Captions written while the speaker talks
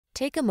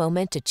Take a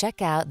moment to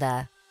check out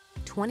the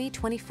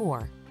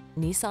 2024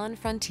 Nissan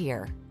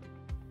Frontier.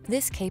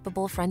 This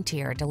capable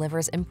Frontier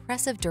delivers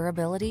impressive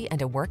durability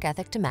and a work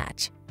ethic to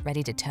match.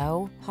 Ready to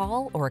tow,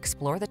 haul, or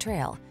explore the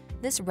trail,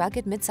 this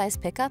rugged midsize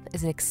pickup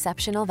is an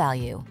exceptional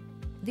value.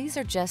 These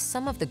are just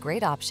some of the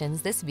great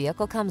options this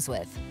vehicle comes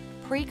with: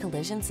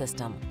 pre-collision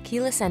system,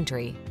 keyless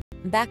entry,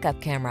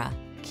 backup camera,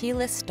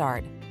 keyless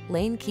start,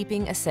 lane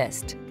keeping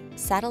assist,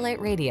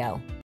 satellite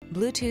radio,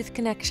 Bluetooth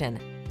connection,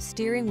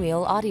 steering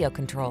wheel audio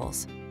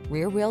controls,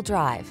 rear-wheel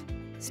drive,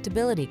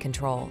 stability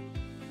control,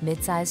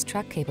 midsize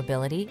truck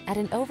capability at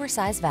an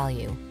oversized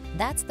value.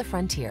 That's the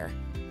Frontier.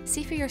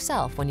 See for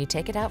yourself when you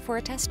take it out for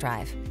a test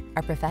drive.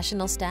 Our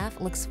professional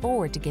staff looks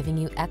forward to giving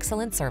you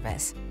excellent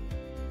service.